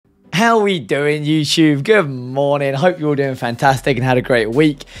How we doing, YouTube? Good morning. Hope you're all doing fantastic and had a great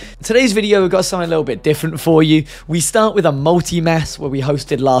week. Today's video, we've got something a little bit different for you. We start with a multi-mess where we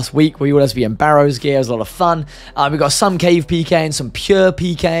hosted last week, where you all have to be in Barrows gear. It was a lot of fun. We've got some cave PKing, some pure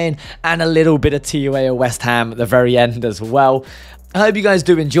PKing, and a little bit of TUA or West Ham at the very end as well. I hope you guys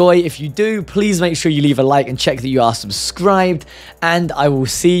do enjoy. If you do, please make sure you leave a like and check that you are subscribed. And I will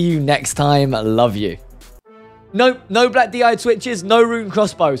see you next time. Love you. Nope, no black DI switches, no rune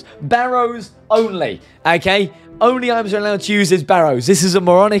crossbows. Barrows only, okay? Only items are allowed to use is Barrows. This is a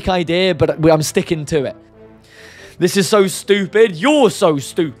moronic idea, but I'm sticking to it. This is so stupid. You're so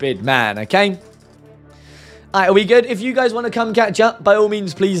stupid, man, okay? Alright, are we good? If you guys want to come catch up, by all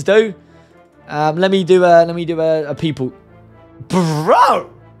means, please do. Let me do a people...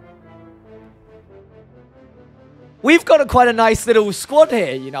 Bro! We've got quite a nice little squad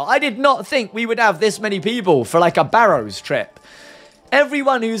here, you know. I did not think we would have this many people for like a Barrows trip.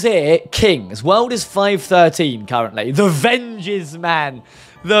 Everyone who's here, kings. World is 513 currently. The Venges, man.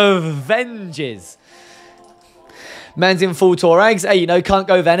 The Venges. Man's in full Torags. Hey, you know, can't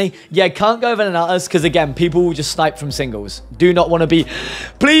go Venny. Yeah, can't go Venatus because, again, people will just snipe from singles. Do not want to be...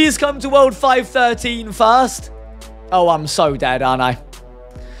 Please come to World 513 fast. Oh, I'm so dead, aren't I?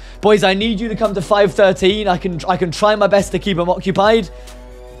 Boys, I need you to come to 513. I can try my best to keep them occupied,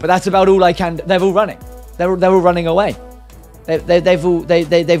 but that's about all I can. They're all running. They're all running away.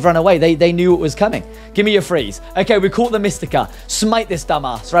 They've run away. They knew it was coming. Give me your freeze. Okay, we caught the Mystica. Smite this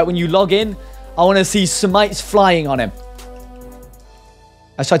dumbass. Right, when you log in, I want to see smites flying on him.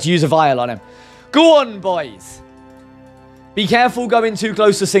 Let's try to use a vial on him. Go on, boys. Be careful going too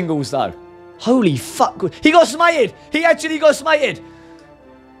close to singles, though. Holy fuck. He got smited. He actually got smited.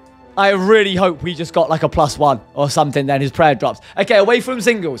 I really hope we just got like a +1 or something, then his prayer drops. Okay, away from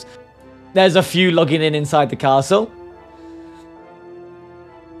singles. There's a few logging in inside the castle.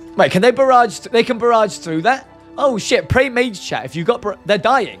 Wait, can they barrage? They can barrage through that? Oh shit, pray mage chat. If you got... They're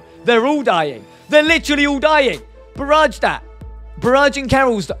dying. They're all dying. They're literally all dying. Barrage that. Barraging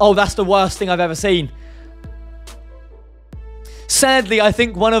Carol's... Oh, that's the worst thing I've ever seen. Sadly, I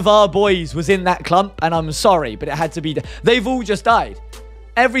think one of our boys was in that clump, and I'm sorry, but it had to be... They've all just died.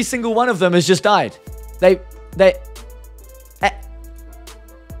 Every single one of them has just died. Good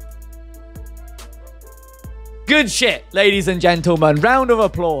shit, ladies and gentlemen. Round of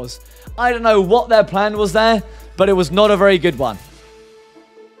applause. I don't know what their plan was there, but it was not a very good one.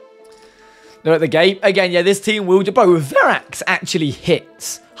 They're at the gate. Again, yeah, this team will... Bro, Verax actually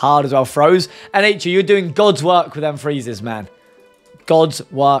hits hard as well. Froze. And H, you're doing God's work with them freezes, man. God's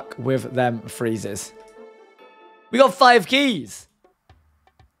work with them freezes. We got 5 keys.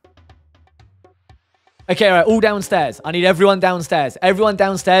 Okay, all right, all downstairs. I need everyone downstairs. Everyone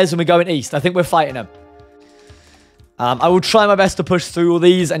downstairs and we're going east. I think we're fighting them. I will try my best to push through all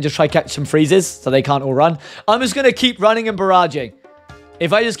these and just try catch some freezes so they can't all run. I'm just going to keep running and barraging.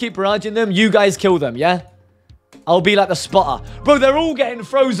 If I just keep barraging them, you guys kill them, yeah? I'll be like the spotter. Bro, they're all getting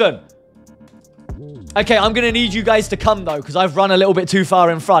frozen. Okay, I'm going to need you guys to come, though, because I've run a little bit too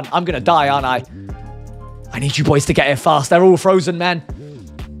far in front. I'm going to die, aren't I? I need you boys to get here fast. They're all frozen, man.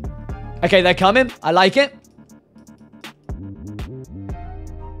 Okay, they're coming. I like it.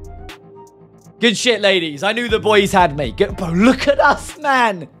 Good shit, ladies. I knew the boys had me. Bro, look at us,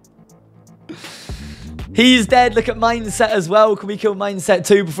 man. He's dead. Look at Mindset as well. Can we kill Mindset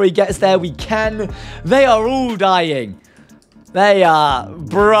too before he gets there? We can. They are all dying. They are...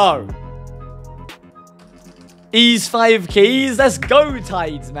 Bro. Ease 5 keys. Let's go,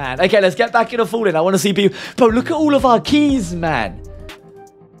 Tides, man. Okay, let's get back in a falling. I want to see people... Bro, look at all of our keys, man.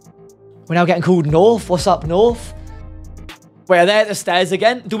 We're now getting called north. What's up, north? Wait, are they at the stairs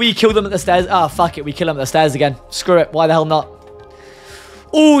again? Do we kill them at the stairs? Ah, fuck it. We kill them at the stairs again. Screw it. Why the hell not?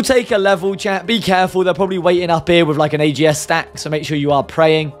 Ooh, take a level, chat. Be careful. They're probably waiting up here with like an AGS stack. So make sure you are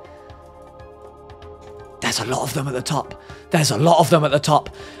praying. There's a lot of them at the top. There's a lot of them at the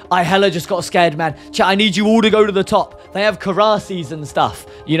top. I hella just got scared, man. Chat, I need you all to go to the top. They have Karasis and stuff,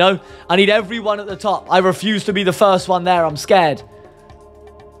 you know? I need everyone at the top. I refuse to be the first one there. I'm scared.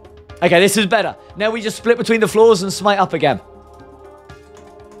 Okay, this is better. Now we just split between the floors and smite up again.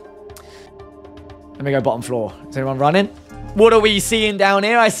 Let me go bottom floor. Is anyone running? What are we seeing down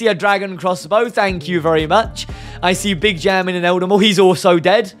here? I see a dragon crossbow. Thank you very much. I see Big Jam in an Eldamore. He's also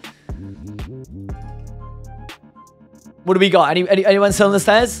dead. What do we got? Anyone still on the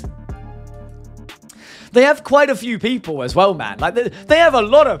stairs? They have quite a few people as well, man. Like they have a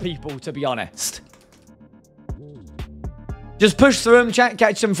lot of people, to be honest. Just push through them, chat,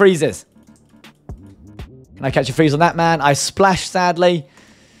 catch some freezes. Can I catch a freeze on that, man? I splashed, sadly.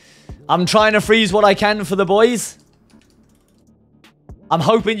 I'm trying to freeze what I can for the boys. I'm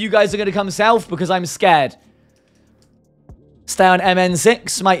hoping you guys are going to come south because I'm scared. Stay on MN6.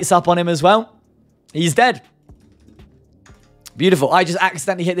 Smites up on him as well. He's dead. Beautiful. I just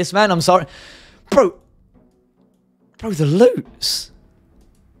accidentally hit this man. I'm sorry. Bro, the loots.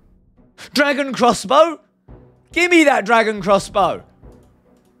 Dragon crossbow? Give me that dragon crossbow.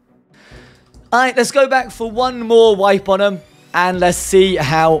 Alright, let's go back for one more wipe on him. And let's see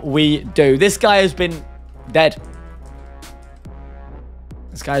how we do. This guy has been dead.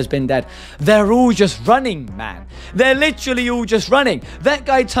 This guy has been dead. They're all just running, man. They're literally all just running. That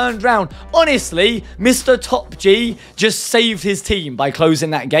guy turned around. Honestly, Mr. Top G just saved his team by closing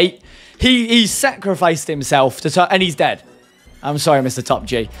that gate. He sacrificed himself to turn, and he's dead. I'm sorry, Mr. Top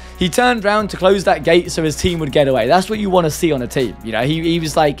G. He turned around to close that gate so his team would get away. That's what you want to see on a team. You know, he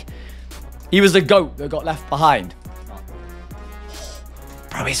was like, he was the GOAT that got left behind.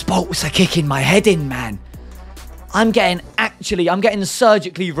 Bro, his bolts are kicking my head in, man. I'm getting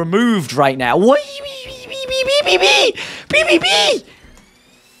surgically removed right now.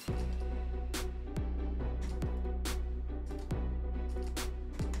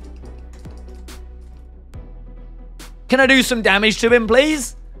 Can I do some damage to him,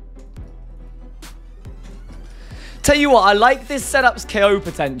 please? Tell you what, I like this setup's KO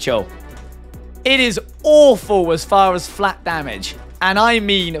potential. It is awful as far as flat damage. And I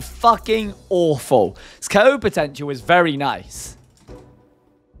mean fucking awful. Its KO potential is very nice.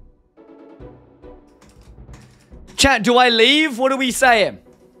 Chat, do I leave? What are we saying?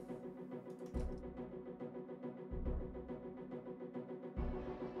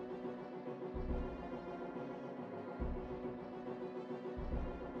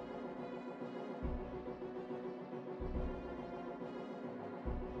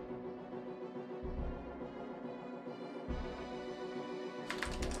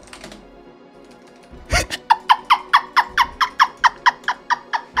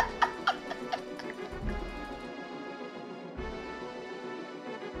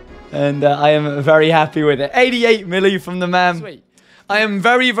 And I am very happy with it. 88 milli from the man. Sweet. I am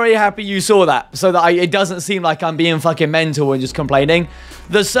very, very happy you saw that. So that it doesn't seem like I'm being fucking mental and just complaining.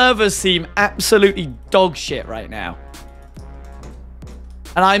 The servers seem absolutely dog shit right now.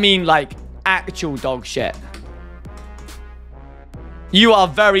 And I mean like actual dog shit. You are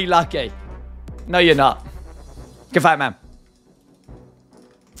very lucky. No, you're not. Good fight, man.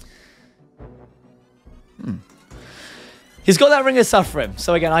 He's got that Ring of Suffering.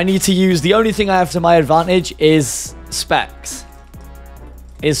 So again, I need to use... The only thing I have to my advantage is specs.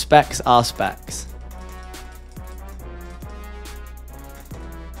 His specs are specs.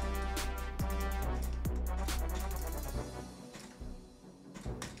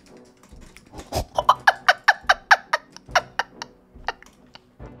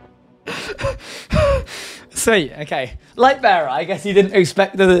 Sweet, okay. Light Bearer, I guess he didn't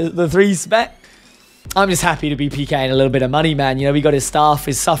expect the 3 spec. I'm just happy to be PKing a little bit of money, man. You know, we got his staff.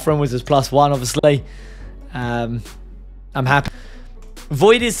 His Suffering was his +1, obviously. I'm happy.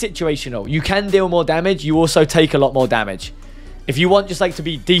 Void is situational. You can deal more damage. You also take a lot more damage. If you want just like to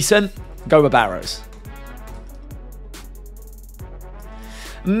be decent, go with Barrows.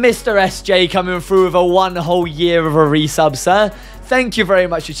 Mr. SJ coming through with a 1 whole year of a resub, sir. Thank you very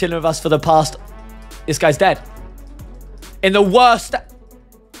much for chilling with us for the past... This guy's dead. In the worst...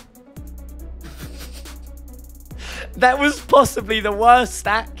 That was possibly the worst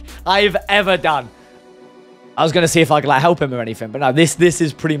stack I've ever done. I was going to see if I could like help him or anything, but no, this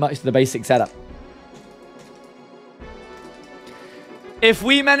is pretty much the basic setup. If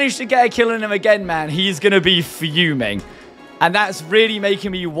we manage to get a kill on him again, man, he's going to be fuming. And that's really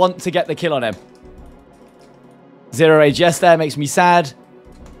making me want to get the kill on him. 0 rage, yes, there makes me sad.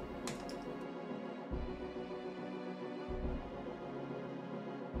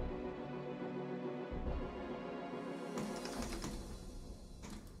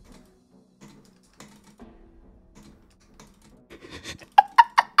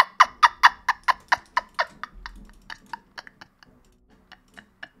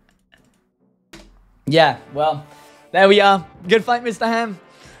 Yeah, well, there we are. Good fight, Mr. Ham.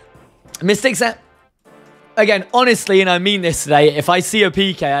 Mystic set. Again, honestly, and I mean this today, if I see a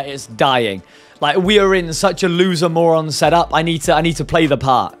PK, it's dying. Like, we are in such a loser moron setup. I need to play the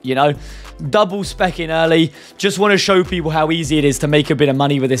part, you know? Double spec in early. Just want to show people how easy it is to make a bit of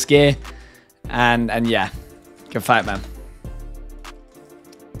money with this gear. And yeah, good fight, man.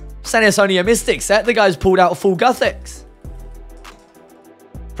 Saying it's only a Mystic set. The guy's pulled out full Gothics.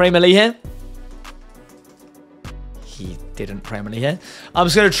 Premier League here. He didn't Premier League here. I'm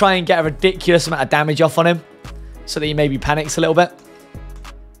just going to try and get a ridiculous amount of damage off on him so that he maybe panics a little bit.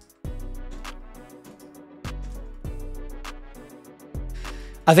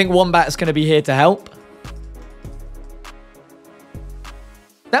 I think Wombat's going to be here to help.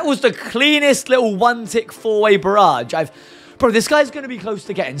 That was the cleanest little one-tick four-way barrage. Bro, this guy's going to be close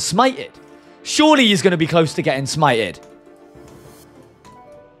to getting smited. Surely he's going to be close to getting smited.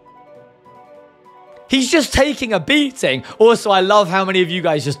 He's just taking a beating. Also, I love how many of you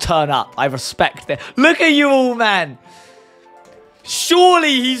guys just turn up. I respect it. Look at you all, man.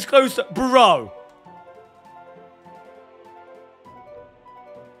 Surely he's close to... Bro.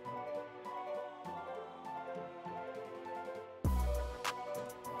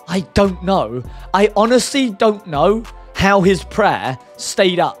 I don't know. I honestly don't know how his prayer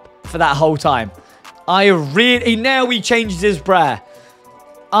stayed up for that whole time. Now he changes his prayer.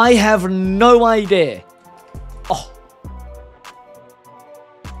 I have no idea. Oh.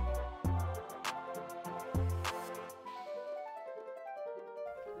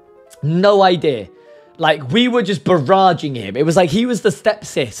 No idea. Like, we were just barraging him. It was like he was the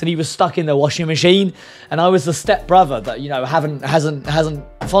stepsis and he was stuck in the washing machine, and I was the stepbrother that, you know, hasn't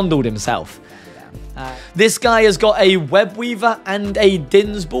fondled himself. This guy has got a web weaver and a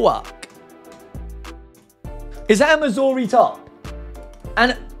Dinsbuck. Is that a Missouri top?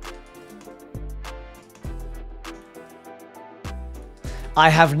 And I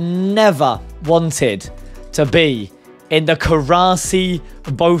have never wanted to be in the Karasi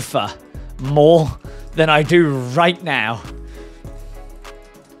Bofa more than I do right now.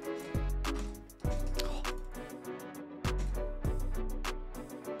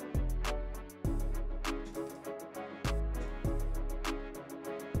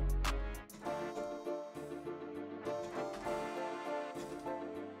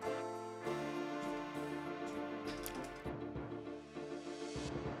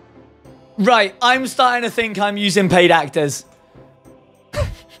 Right, I'm starting to think I'm using paid actors.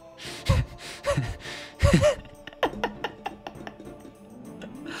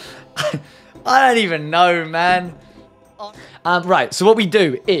 I don't even know, man. Right, so what we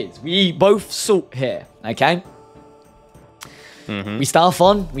do is we both salt here, okay? We start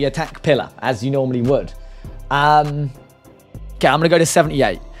on, we attack pillar, as you normally would. Okay, I'm going to go to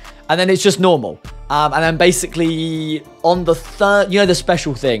 78. And then it's just normal. And then basically on the third, you know the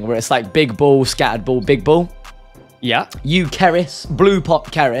special thing where it's like big ball, scattered ball, big ball? Yeah. You Keris, blue pop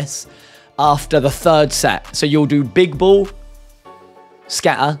Keris after the third set. So you'll do big ball,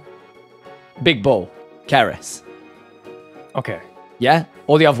 scatter, big ball, Keris. Okay. Yeah?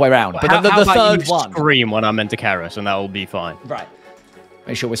 Or the other way around. But how the about third you one. Scream when I'm into Keris and that will be fine. Right.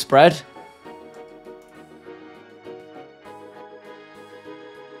 Make sure we're spread.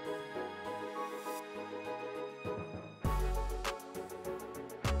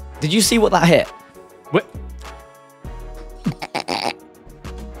 Did you see what that hit? What?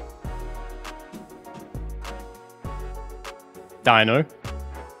 Dino.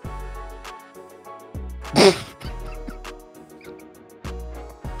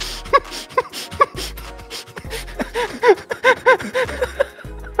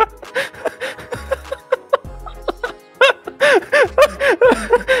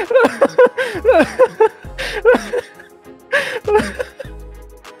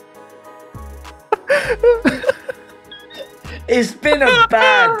 It's been a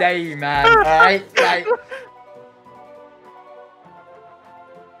bad day, man. Alright? Like,